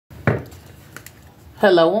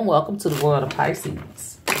Hello and welcome to the world of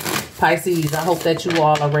Pisces. Pisces, I hope that you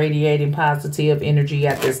all are radiating positive energy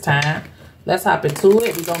at this time. Let's hop into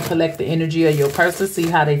it. We're going to collect the energy of your person, see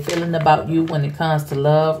how they're feeling about you when it comes to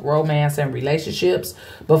love, romance, and relationships.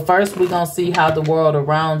 But first, we're going to see how the world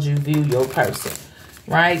around you view your person.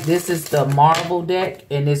 Right? This is the Marvel deck,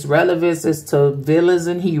 and its relevance is to villains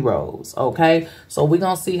and heroes. Okay? So we're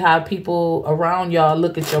going to see how people around y'all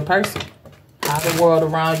look at your person. How the world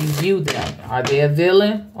around you view them. Are they a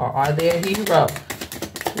villain or are they a hero?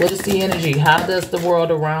 What is the energy? How does the world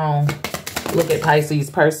around look at Pisces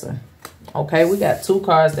person? Okay, we got two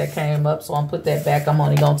cards that came up, so I'm put that back. I'm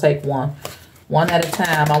only going to take one. One at a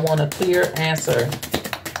time. I want a clear answer.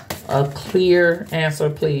 A clear answer,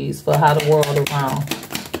 please, for how the world around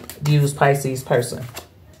views Pisces person.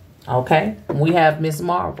 Okay, we have Miss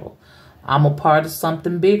Marvel. I'm a part of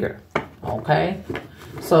something bigger. Okay.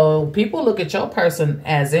 So people look at your person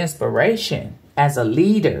as inspiration, as a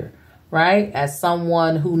leader, right? As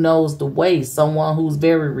someone who knows the way, someone who's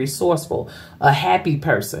very resourceful, a happy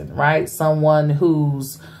person, right? Someone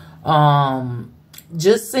who's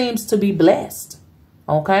just seems to be blessed,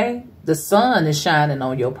 okay? The sun is shining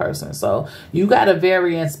on your person. So you got a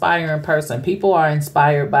very inspiring person. People are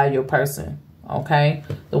inspired by your person, okay?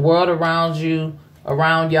 The world around you,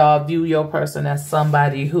 around y'all, view your person as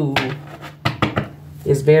somebody who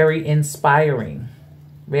is very inspiring,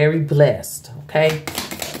 very blessed, okay?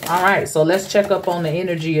 All right, so let's check up on the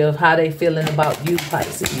energy of how they feeling about you,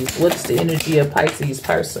 Pisces. What's the energy of Pisces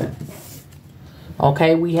person?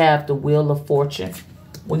 Okay, we have the Wheel of Fortune.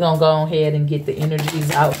 We're going to go ahead and get the energies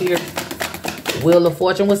out here. Wheel of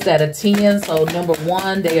Fortune, what's that, a 10? So number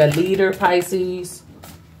one, they are leader, Pisces.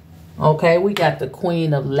 Okay, we got the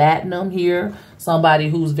Queen of Platinum here. Somebody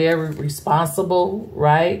who's very responsible,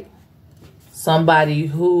 right? Somebody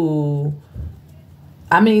who,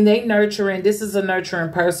 I mean, they nurturing. This is a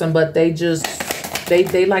nurturing person, but they just,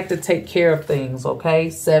 they like to take care of things,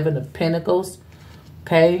 okay? Seven of Pentacles,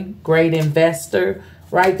 okay? Great investor,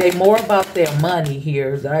 right? They more about their money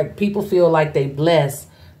here. Like, people feel like they blessed.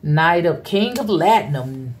 Knight of, King of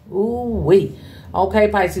Platinum. Ooh-wee. Okay,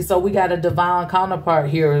 Pisces, so we got a divine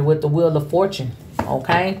counterpart here with the Wheel of Fortune,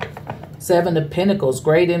 okay? Seven of Pentacles,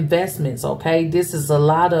 great investments, okay? This is a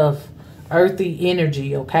lot of earthy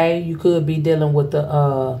energy, okay? You could be dealing with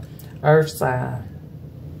the earth sign.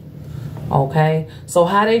 Okay? So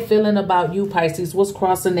how they feeling about you, Pisces? What's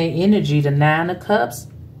crossing their energy? The Nine of Cups,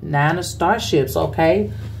 Nine of Starships, okay?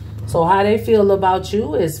 So how they feel about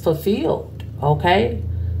you is fulfilled, okay?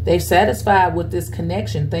 They satisfied with this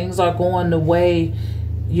connection. Things are going the way,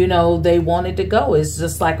 you know, they wanted to go. It's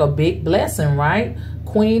just like a big blessing, right?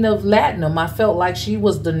 Queen of Platinum, I felt like she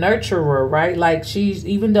was the nurturer, right? Like she's,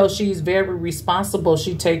 even though she's very responsible,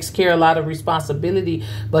 she takes care of a lot of responsibility,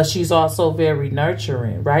 but she's also very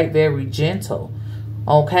nurturing, right? Very gentle.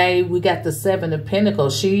 Okay, we got the Seven of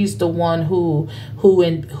Pentacles. She's the one who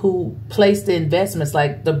placed the investments,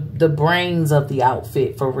 like the brains of the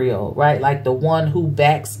outfit for real, right? Like the one who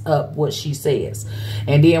backs up what she says.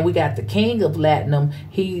 And then we got the King of Platinum.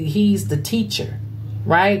 He's the teacher.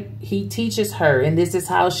 Right? He teaches her, and this is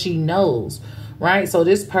how she knows, right? So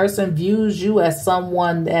this person views you as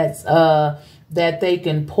someone that's that they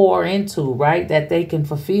can pour into, right? That they can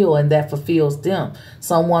fulfill, and that fulfills them.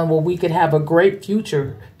 Someone where we could have a great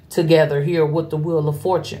future together here with the Wheel of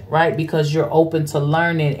Fortune, right? Because you're open to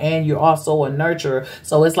learning and you're also a nurturer.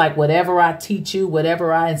 So it's like whatever I teach you,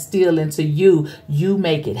 whatever I instill into you, you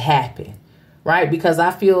make it happen. Right? Because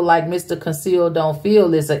I feel like Mr. Conceal Don't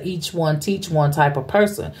Feel is a each one teach one type of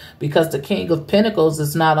person. Because the King of Pentacles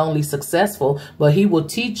is not only successful, but he will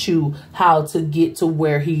teach you how to get to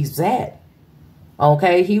where he's at.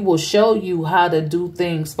 Okay? He will show you how to do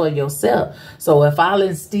things for yourself. So if I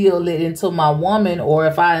instill it into my woman, or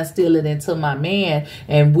if I instill it into my man,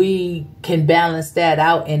 and we can balance that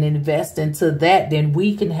out and invest into that, then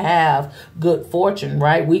we can have good fortune,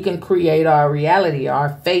 right? We can create our reality, our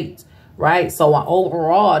fate. Right? So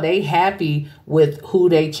overall, they happy with who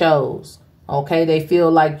they chose. Okay? They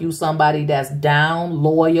feel like you somebody that's down,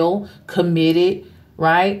 loyal, committed,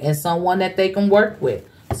 right? And someone that they can work with.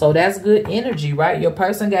 So that's good energy, right? Your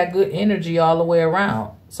person got good energy all the way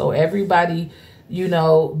around. So everybody, you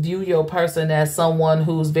know, view your person as someone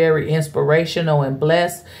who's very inspirational and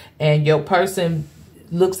blessed. And your person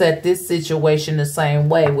looks at this situation the same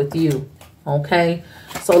way with you. Okay?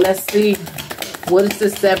 So let's see. What is the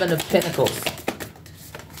Seven of Pentacles?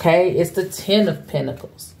 Okay, it's the 10 of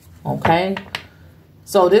Pentacles. Okay,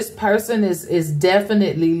 So this person is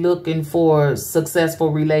definitely looking for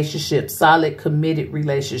successful relationships, solid, committed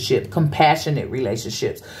relationship, compassionate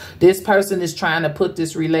relationships. This person is trying to put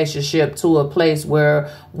this relationship to a place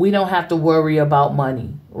where we don't have to worry about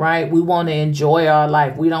money, right? We want to enjoy our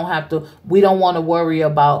life. We don't want to worry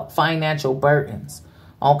about financial burdens.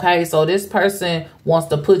 Okay, so this person wants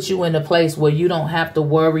to put you in a place where you don't have to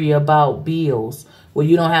worry about bills, where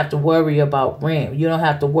you don't have to worry about rent. You don't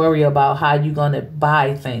have to worry about how you're going to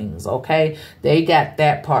buy things, okay? They got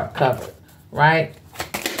that part covered, right?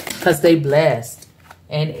 Because they blessed.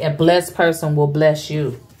 And a blessed person will bless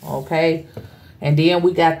you, okay? And then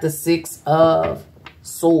we got the 6 of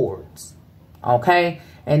Swords, okay?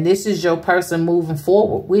 And this is your person moving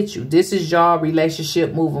forward with you. This is y'all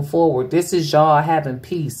relationship moving forward. This is y'all having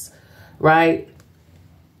peace, right?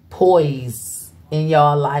 Poise in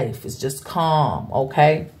y'all life. It's just calm,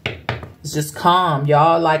 okay? It's just calm.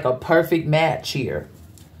 Y'all like a perfect match here.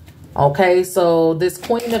 Okay, so this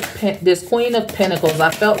Queen of Pentacles,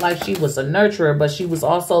 I felt like she was a nurturer, but she was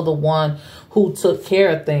also the one who took care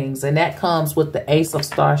of things. And that comes with the Ace of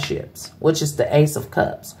Starships, which is the Ace of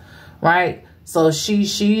Cups, right? So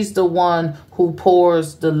she's the one who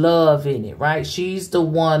pours the love in it, right? She's the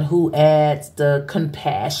one who adds the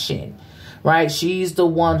compassion, right? She's the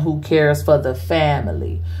one who cares for the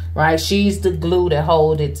family, right? She's the glue that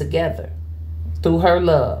holds it together through her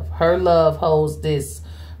love. Her love holds this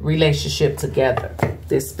relationship together,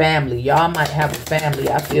 this family. Y'all might have a family.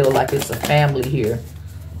 I feel like it's a family here,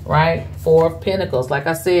 right? 4 of Pentacles. Like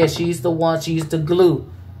I said, she's the one, she's the glue.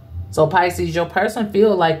 So Pisces, your person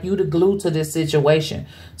feel like you the glue to this situation.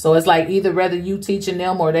 So it's like either whether you teaching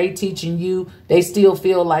them or they teaching you, they still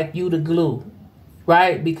feel like you the glue,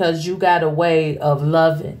 right? Because you got a way of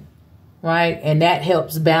loving, right? And that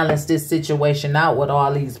helps balance this situation out with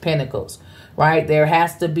all these pentacles, right? There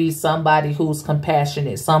has to be somebody who's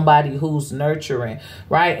compassionate, somebody who's nurturing,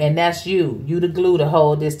 right? And that's you. You the glue to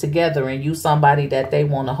hold this together, and you somebody that they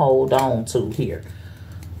want to hold on to here.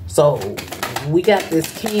 So we got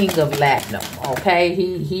this King of Platinum, okay?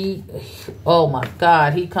 He oh my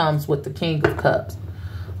God, he comes with the King of Cups.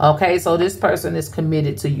 Okay, so this person is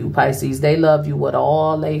committed to you, Pisces. They love you with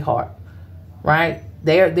all their heart, right?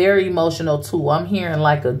 They're emotional too. I'm hearing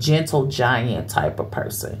like a gentle giant type of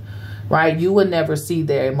person, right? You would never see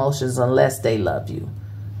their emotions unless they love you,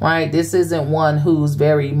 right? This isn't one who's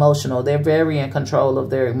very emotional. They're very in control of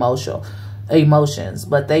their emotions,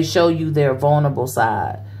 but they show you their vulnerable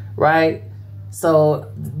side, right? So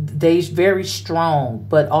they're very strong,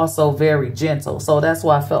 but also very gentle. So that's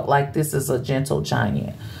why I felt like this is a gentle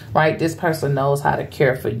giant, right? This person knows how to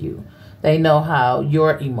care for you. They know how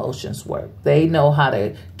your emotions work. They know how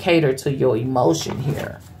to cater to your emotion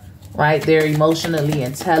here, right? They're emotionally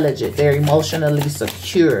intelligent. They're emotionally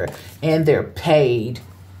secure, and they're paid,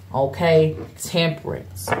 okay?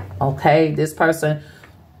 Temperance, okay? This person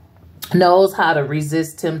knows how to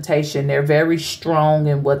resist temptation. They're very strong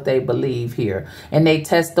in what they believe here, and they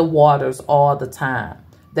test the waters all the time.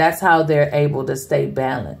 That's how they're able to stay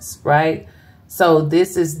balanced, right? So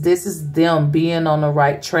this is them being on the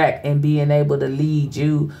right track and being able to lead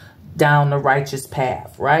you down the righteous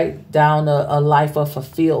path, right? Down a life of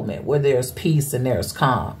fulfillment where there's peace and there's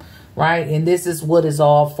calm, right? And this is what it's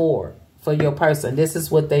all for your person. This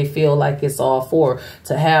is what they feel like it's all for,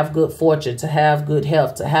 to have good fortune, to have good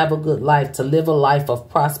health, to have a good life, to live a life of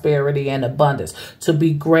prosperity and abundance, to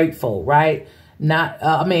be grateful, right? Not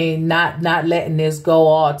letting this go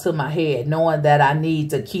all to my head, knowing that I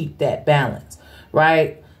need to keep that balance,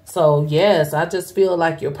 right? So yes, I just feel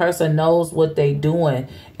like your person knows what they doing,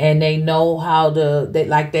 and they know how to,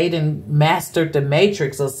 they done mastered the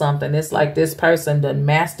matrix or something. It's like this person done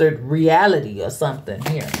mastered reality or something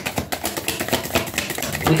here.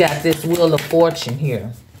 We got this Wheel of Fortune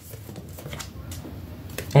here,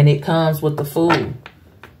 and it comes with the Fool,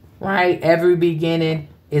 right? Every beginning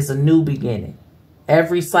is a new beginning.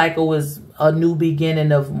 Every cycle is a new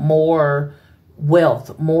beginning of more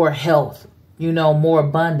wealth, more health, you know, more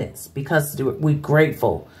abundance, because we're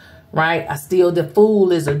grateful, right? The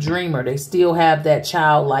Fool is a dreamer. They still have that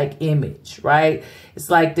childlike image, right? It's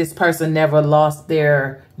like this person never lost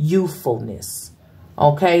their youthfulness,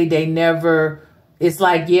 okay? They never... It's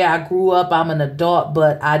like, yeah, I grew up, I'm an adult,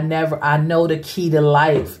 but I know the key to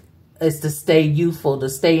life is to stay youthful, to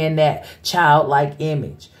stay in that childlike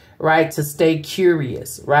image, right? To stay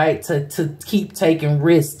curious, right? To keep taking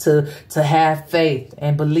risks, to have faith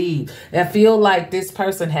and believe. I feel like this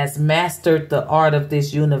person has mastered the art of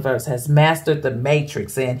this universe, has mastered the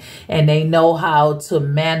matrix, and they know how to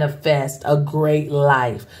manifest a great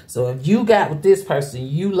life. So if you got with this person,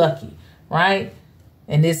 you lucky, right?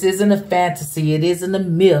 And this isn't a fantasy. It isn't a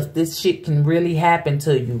myth. This shit can really happen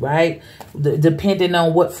to you, right? Depending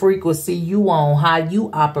on what frequency you on, how you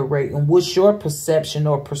operate, and what's your perception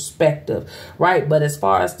or perspective, right? But as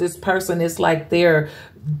far as this person, it's like they're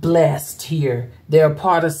blessed here. They're a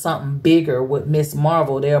part of something bigger with Miss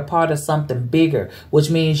Marvel. They're a part of something bigger, which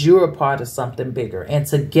means you're a part of something bigger. And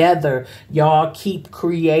together, y'all keep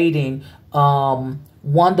creating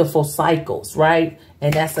wonderful cycles, right?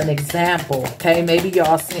 And that's an example, okay? Maybe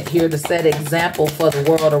y'all sent here to set example for the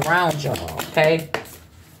world around y'all, okay?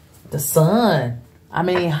 The sun. I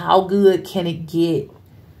mean, how good can it get?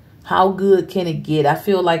 How good can it get? I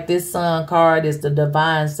feel like this sun card is the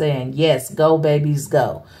divine saying, yes, go babies,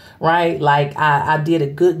 go. Right? Like I did a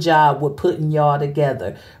good job with putting y'all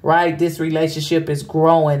together, right? This relationship is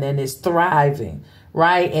growing and it's thriving.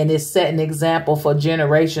 Right? And it's setting an example for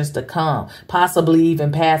generations to come, possibly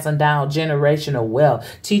even passing down generational wealth,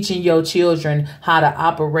 teaching your children how to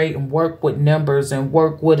operate and work with numbers and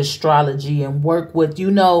work with astrology and work with, you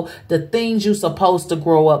know, the things you're supposed to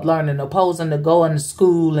grow up learning, opposing to going to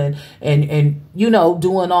school and you know,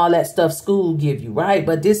 doing all that stuff school give you, right?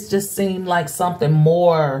 But this just seemed like something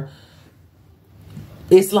more.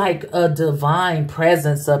 It's like a divine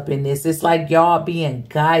presence up in this. It's like y'all being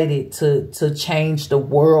guided to change the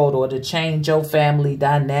world or to change your family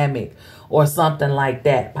dynamic or something like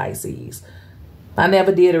that, Pisces. I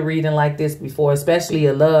never did a reading like this before, especially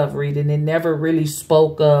a love reading. It never really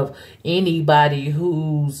spoke of anybody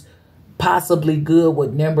who's possibly good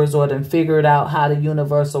with numbers or then figured out how the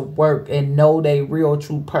universe will work and know their real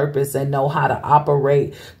true purpose and know how to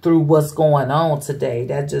operate through what's going on today.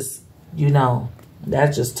 That just, you know,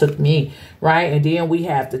 that just took me, right? And then we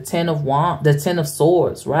have the 10 of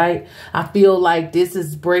Swords, right? I feel like this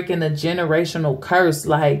is breaking a generational curse,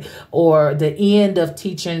 like, or the end of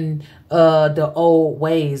teaching the old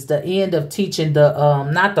ways, the end of teaching the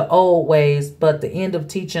not the old ways, but the end of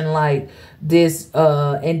teaching like this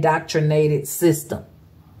indoctrinated system,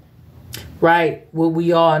 right? What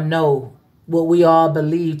we all know, what we all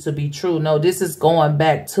believe to be true. No, this is going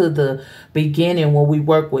back to the beginning when we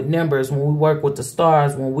work with numbers, when we work with the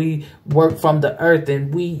stars, when we work from the earth.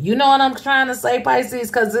 And we, you know what I'm trying to say, Pisces,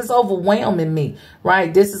 because it's overwhelming me,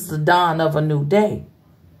 right? This is the dawn of a new day,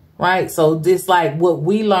 right? So this, like what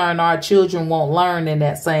we learn, our children won't learn in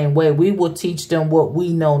that same way. We will teach them what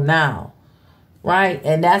we know now. Right.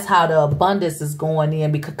 And that's how the abundance is coming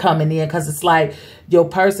in, because it's like your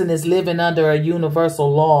person is living under a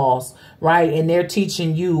universal laws. Right. And they're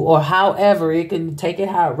teaching you, or however it can take it,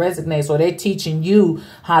 how it resonates. So they're teaching you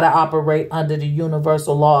how to operate under the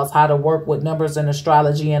universal laws, how to work with numbers and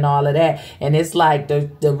astrology and all of that. And it's like the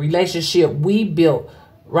relationship we built.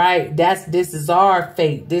 Right. This is our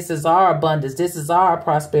fate. This is our abundance. This is our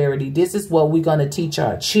prosperity. This is what we're going to teach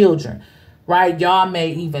our children. Right. Y'all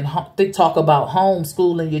may even talk about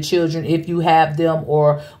homeschooling your children if you have them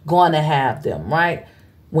or going to have them. Right.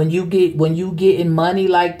 When you getting money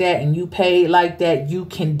like that and you pay like that, you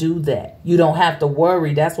can do that. You don't have to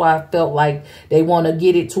worry. That's why I felt like they want to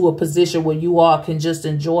get it to a position where you all can just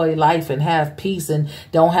enjoy life and have peace and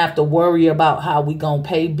don't have to worry about how we going to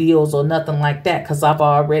pay bills or nothing like that. Because I've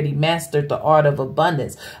already mastered the art of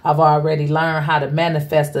abundance. I've already learned how to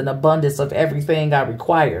manifest an abundance of everything I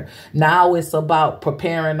require. Now it's about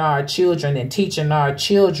preparing our children and teaching our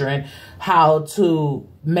children how to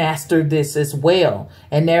master this as well.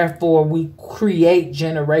 And therefore we create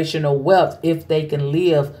generational wealth if they can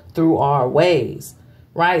live through our ways.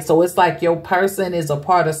 Right. So it's like your person is a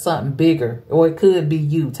part of something bigger, or it could be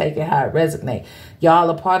you. Take it how it resonates.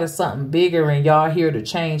 Y'all a part of something bigger, and y'all here to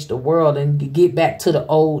change the world and get back to the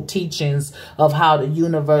old teachings of how the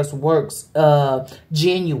universe works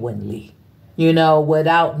genuinely. You know,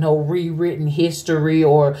 without no rewritten history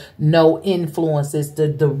or no influences,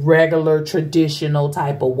 the regular traditional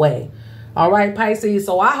type of way. All right, Pisces.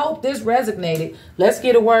 So I hope this resonated. Let's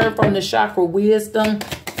get a word from the chakra wisdom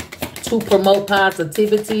to promote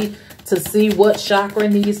positivity, to see what chakra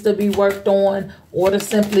needs to be worked on, or to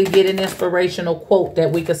simply get an inspirational quote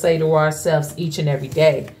that we could say to ourselves each and every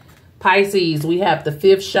day. Pisces, we have the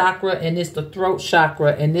 5th chakra, and it's the throat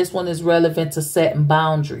chakra. And this one is relevant to setting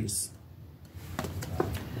boundaries.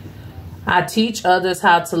 I teach others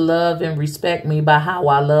how to love and respect me by how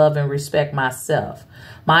I love and respect myself.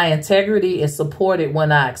 My integrity is supported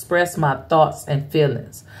when I express my thoughts and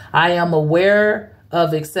feelings. I am aware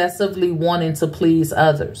of excessively wanting to please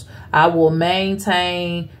others. I will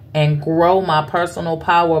maintain and grow my personal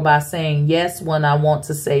power by saying yes when I want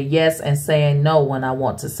to say yes and saying no when I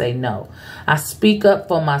want to say no. I speak up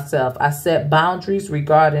for myself. I set boundaries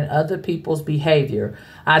regarding other people's behavior.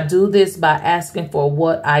 I do this by asking for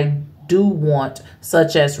what I do want,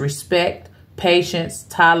 such as respect, patience,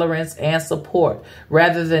 tolerance, and support,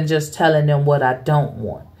 rather than just telling them what I don't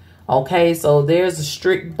want. Okay, so there's a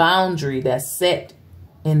strict boundary that's set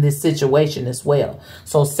in this situation as well.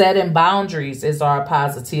 So setting boundaries is our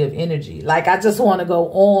positive energy. Like, I just want to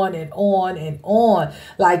go on and on and on.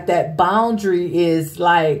 Like, that boundary is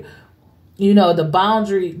like, you know, the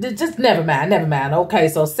boundary, just never mind. Okay,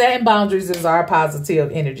 so setting boundaries is our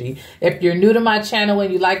positive energy. If you're new to my channel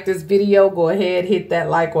and you like this video, go ahead, hit that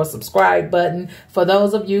like or subscribe button. For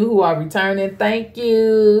those of you who are returning, thank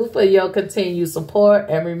you for your continued support.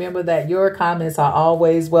 And remember that your comments are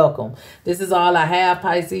always welcome. This is all I have,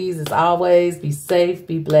 Pisces. As always, be safe,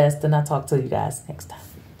 be blessed, and I'll talk to you guys next time.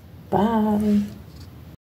 Bye.